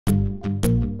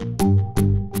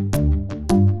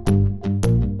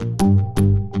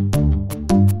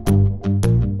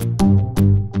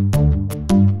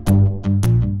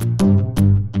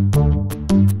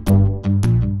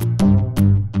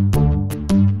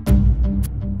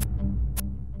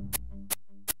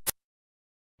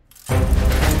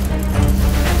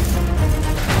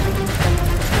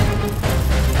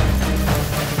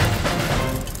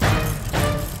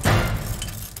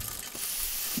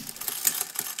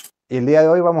Y el día de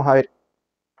hoy vamos a ver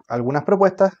algunas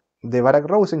propuestas de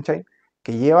Rosenshine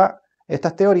que lleva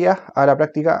estas teorías a la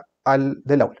práctica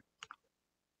del aula.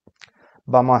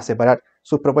 Vamos a separar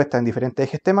sus propuestas en diferentes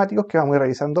ejes temáticos que vamos a ir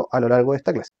revisando a lo largo de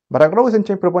esta clase.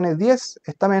 Rosenshine propone 10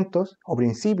 estamentos o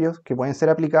principios que pueden ser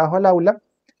aplicados al aula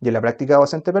y en la práctica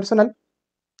docente personal,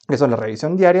 que son la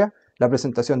revisión diaria, la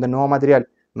presentación de nuevo material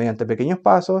mediante pequeños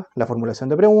pasos, la formulación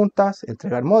de preguntas,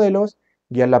 entregar modelos,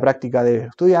 guiar la práctica de los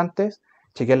estudiantes,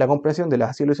 chequear la comprensión de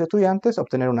las y los estudiantes,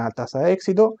 obtener una tasa de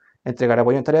éxito, entregar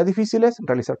apoyo en tareas difíciles,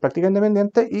 realizar práctica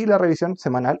independiente y la revisión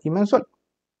semanal y mensual.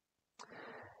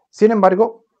 Sin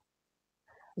embargo,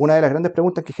 una de las grandes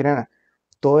preguntas que generan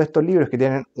todos estos libros que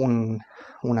tienen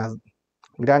una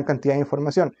gran cantidad de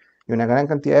información y una gran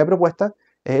cantidad de propuestas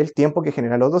es el tiempo que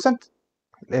generan los docentes,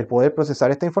 el poder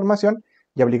procesar esta información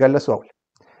y aplicarla a su aula.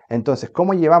 Entonces,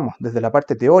 ¿cómo llevamos desde la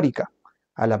parte teórica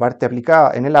a la parte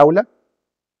aplicada en el aula?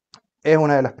 Es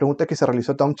una de las preguntas que se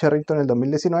realizó Tom Sherrington en el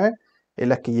 2019, en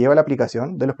las que lleva la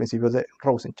aplicación de los principios de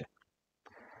Rosenshine.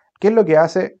 ¿Qué es lo que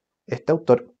hace este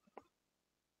autor?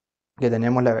 Que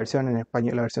tenemos la versión en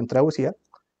español, la versión traducida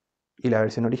y la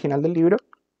versión original del libro,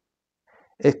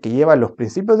 es que lleva los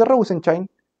principios de Rosenshine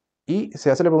y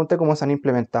se hace la pregunta de cómo se han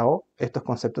implementado estos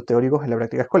conceptos teóricos en la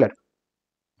práctica escolar.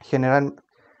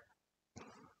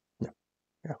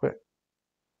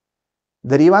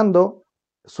 Derivando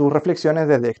sus reflexiones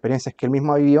desde experiencias que él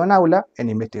mismo ha vivido en aula, en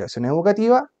investigación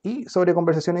educativa y sobre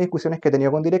conversaciones y discusiones que ha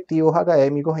tenido con directivos,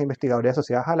 académicos e investigadores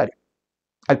asociados al área.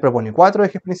 Él propone 4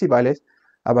 ejes principales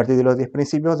a partir de los 10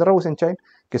 principios de Rosenshine,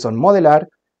 que son modelar,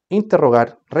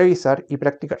 interrogar, revisar y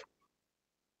practicar.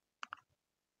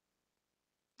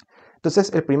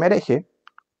 Entonces, el primer eje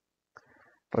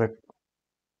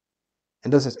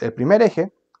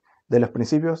de los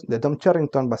principios de Tom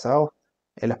Sherrington basados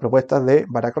en las propuestas de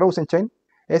Rosenshine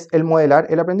es el modelar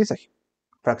el aprendizaje,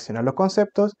 fraccionar los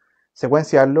conceptos,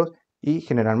 secuenciarlos y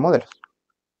generar modelos.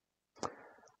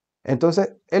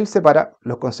 Entonces, él separa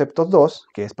los conceptos 2,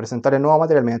 que es presentar el nuevo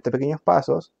material mediante pequeños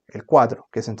pasos, el 4,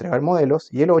 que es entregar modelos,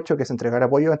 y el 8, que es entregar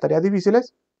apoyo en tareas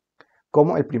difíciles,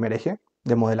 como el primer eje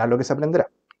de modelar lo que se aprenderá.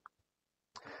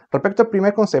 Respecto al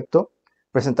primer concepto,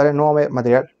 presentar el nuevo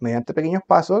material mediante pequeños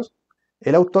pasos,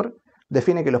 el autor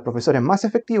define que los profesores más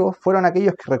efectivos fueron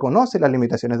aquellos que reconocen las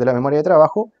limitaciones de la memoria de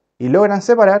trabajo y logran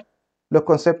separar los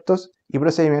conceptos y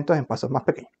procedimientos en pasos más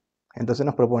pequeños. Entonces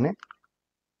nos propone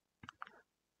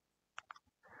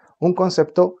un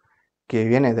concepto que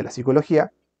viene de la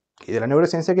psicología y de la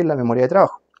neurociencia, que es la memoria de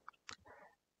trabajo,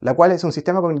 la cual es un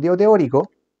sistema cognitivo teórico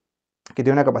que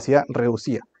tiene una capacidad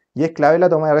reducida y es clave en la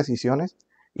toma de decisiones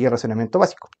y el razonamiento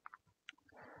básico.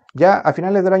 Ya a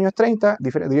finales de los años 30,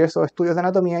 diversos estudios de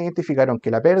anatomía identificaron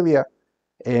que la pérdida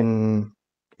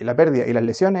y las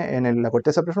lesiones en la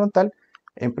corteza prefrontal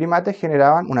en primates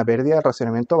generaban una pérdida del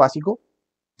razonamiento básico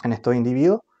en estos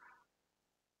individuos.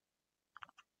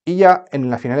 Y ya en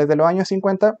las finales de los años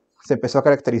 50 se empezó a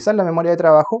caracterizar la memoria de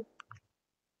trabajo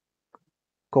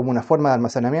como una forma de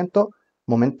almacenamiento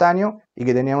momentáneo y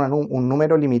que tenía un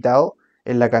número limitado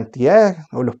en la cantidad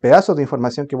o los pedazos de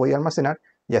información que podía almacenar,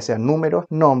 ya sean números,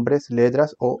 nombres,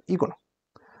 letras o iconos.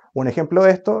 Un ejemplo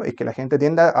de esto es que la gente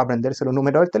tiende a aprenderse los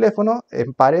números del teléfono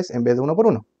en pares en vez de uno por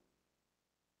uno.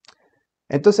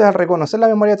 Entonces, al reconocer la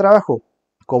memoria de trabajo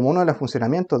como uno de los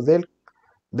funcionamientos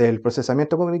del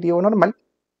procesamiento cognitivo normal,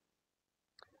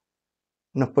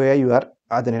 nos puede ayudar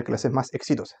a tener clases más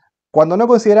exitosas. Cuando no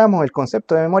consideramos el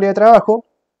concepto de memoria de trabajo,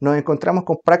 nos encontramos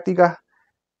con prácticas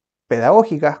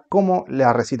pedagógicas como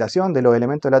la recitación de los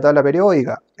elementos de la tabla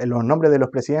periódica, en los nombres de los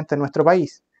presidentes de nuestro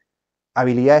país,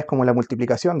 habilidades como la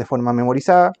multiplicación de forma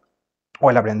memorizada o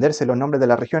el aprenderse los nombres de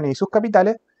las regiones y sus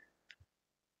capitales,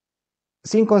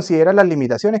 sin considerar las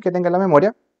limitaciones que tenga la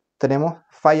memoria. Tenemos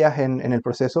fallas en el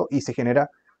proceso y se genera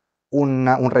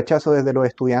un rechazo desde los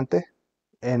estudiantes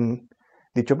en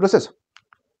dicho proceso.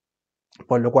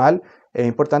 Por lo cual es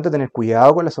importante tener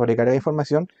cuidado con la sobrecarga de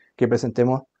información que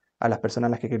presentemos a las personas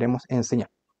a las que queremos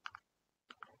enseñar.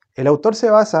 El autor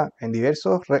se basa en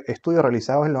diversos estudios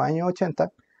realizados en los años 80,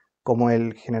 como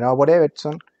el generado por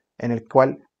Eje1, en el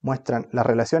cual muestran las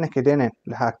relaciones que tienen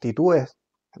las actitudes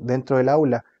dentro del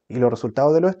aula y los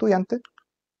resultados de los estudiantes,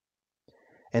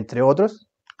 entre otros,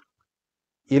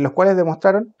 y en los cuales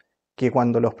demostraron que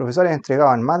cuando los profesores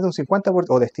entregaban más de un 50%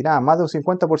 o destinaban más de un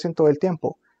 50% del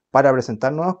tiempo para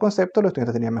presentar nuevos conceptos, los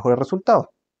estudiantes tenían mejores resultados.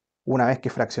 Una vez que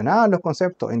fraccionaban los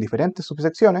conceptos en diferentes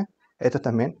subsecciones, estos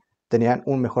también tenían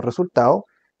un mejor resultado.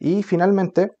 Y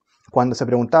finalmente, cuando se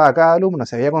preguntaba a cada alumno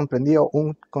si había comprendido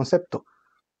un concepto,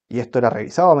 y esto era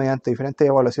revisado mediante diferentes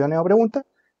evaluaciones o preguntas,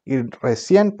 y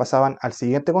recién pasaban al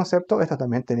siguiente concepto, estos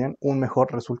también tenían un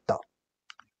mejor resultado.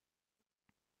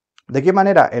 ¿De qué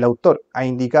manera el autor ha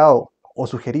indicado o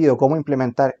sugerido cómo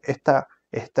implementar estas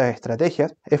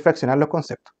estrategias? Es fraccionar los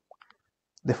conceptos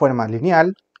de forma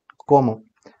lineal, como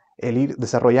el ir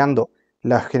desarrollando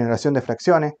la generación de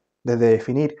fracciones, desde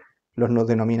definir los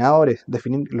denominadores,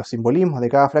 definir los simbolismos de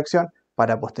cada fracción,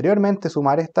 para posteriormente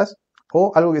sumar estas,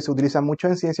 o algo que se utiliza mucho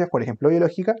en ciencias, por ejemplo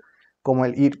biológica, como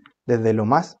el ir desde lo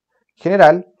más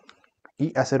general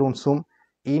y hacer un zoom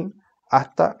in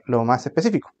hasta lo más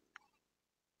específico.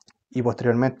 Y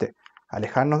posteriormente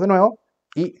alejarnos de nuevo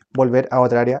y volver a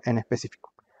otra área en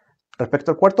específico.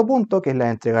 Respecto al cuarto punto, que es la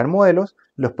de entregar modelos,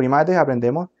 los primates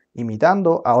aprendemos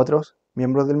imitando a otros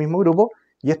miembros del mismo grupo,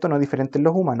 y esto no es diferente en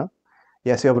los humanos,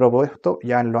 y ha sido propuesto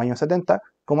ya en los años 70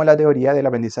 como la teoría del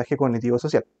aprendizaje cognitivo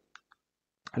social.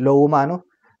 Los humanos,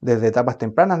 desde etapas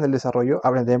tempranas del desarrollo,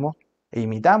 aprendemos e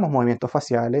imitamos movimientos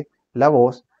faciales, la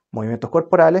voz, movimientos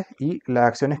corporales y las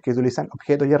acciones que utilizan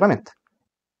objetos y herramientas.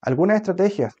 Algunas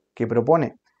estrategias que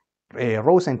propone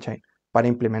Rosenshine para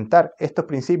implementar estos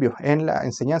principios en la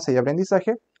enseñanza y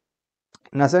aprendizaje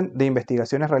nacen de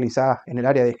investigaciones realizadas en el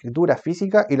área de escritura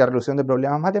física y la resolución de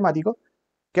problemas matemáticos,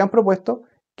 que han propuesto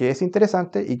que es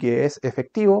interesante y que es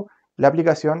efectivo la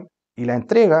aplicación y la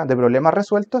entrega de problemas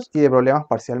resueltos y de problemas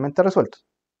parcialmente resueltos,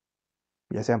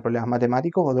 ya sean problemas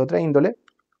matemáticos o de otra índole.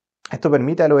 Esto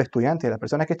permite a los estudiantes y a las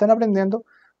personas que están aprendiendo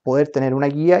poder tener una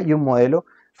guía y un modelo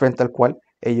frente al cual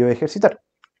ellos ejercitar.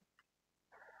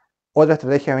 Otra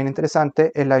estrategia bien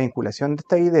interesante es la vinculación de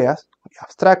estas ideas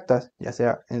abstractas, ya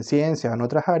sea en ciencia o en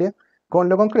otras áreas, con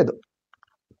lo concreto,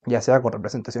 ya sea con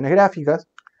representaciones gráficas,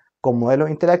 con modelos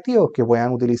interactivos que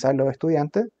puedan utilizar los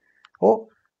estudiantes, o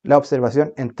la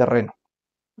observación en terreno.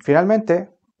 Finalmente,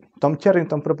 Tom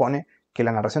Sherrington propone que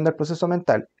la narración del proceso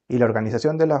mental y la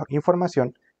organización de la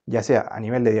información, ya sea a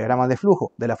nivel de diagramas de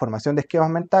flujo, de la formación de esquemas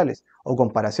mentales o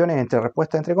comparaciones entre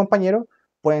respuestas entre compañeros,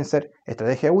 pueden ser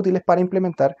estrategias útiles para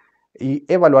implementar y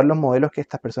evaluar los modelos que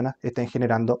estas personas estén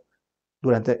generando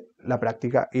durante la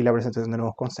práctica y la presentación de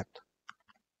nuevos conceptos.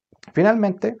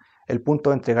 Finalmente, el punto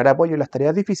de entregar apoyo en las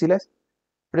tareas difíciles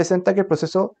presenta que el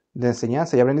proceso de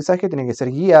enseñanza y aprendizaje tiene que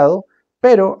ser guiado,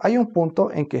 pero hay un punto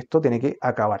en que esto tiene que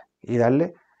acabar y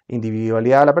darle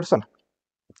individualidad a la persona.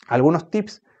 Algunos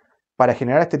tips para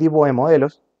generar este tipo de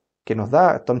modelos que nos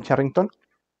da Tom Sherrington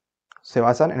se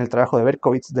basan en el trabajo de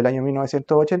Berkowitz del año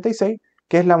 1986,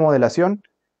 que es la modelación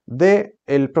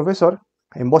del profesor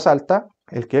en voz alta,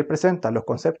 el que él presenta los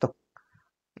conceptos,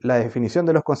 la definición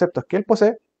de los conceptos que él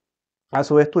posee a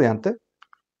sus estudiantes,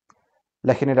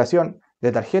 la generación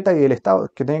de tarjetas y del estado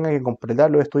que tengan que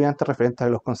completar los estudiantes referentes a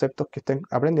los conceptos que estén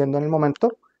aprendiendo en el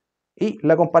momento, y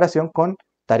la comparación con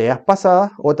tareas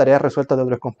pasadas o tareas resueltas de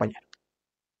otros compañeros.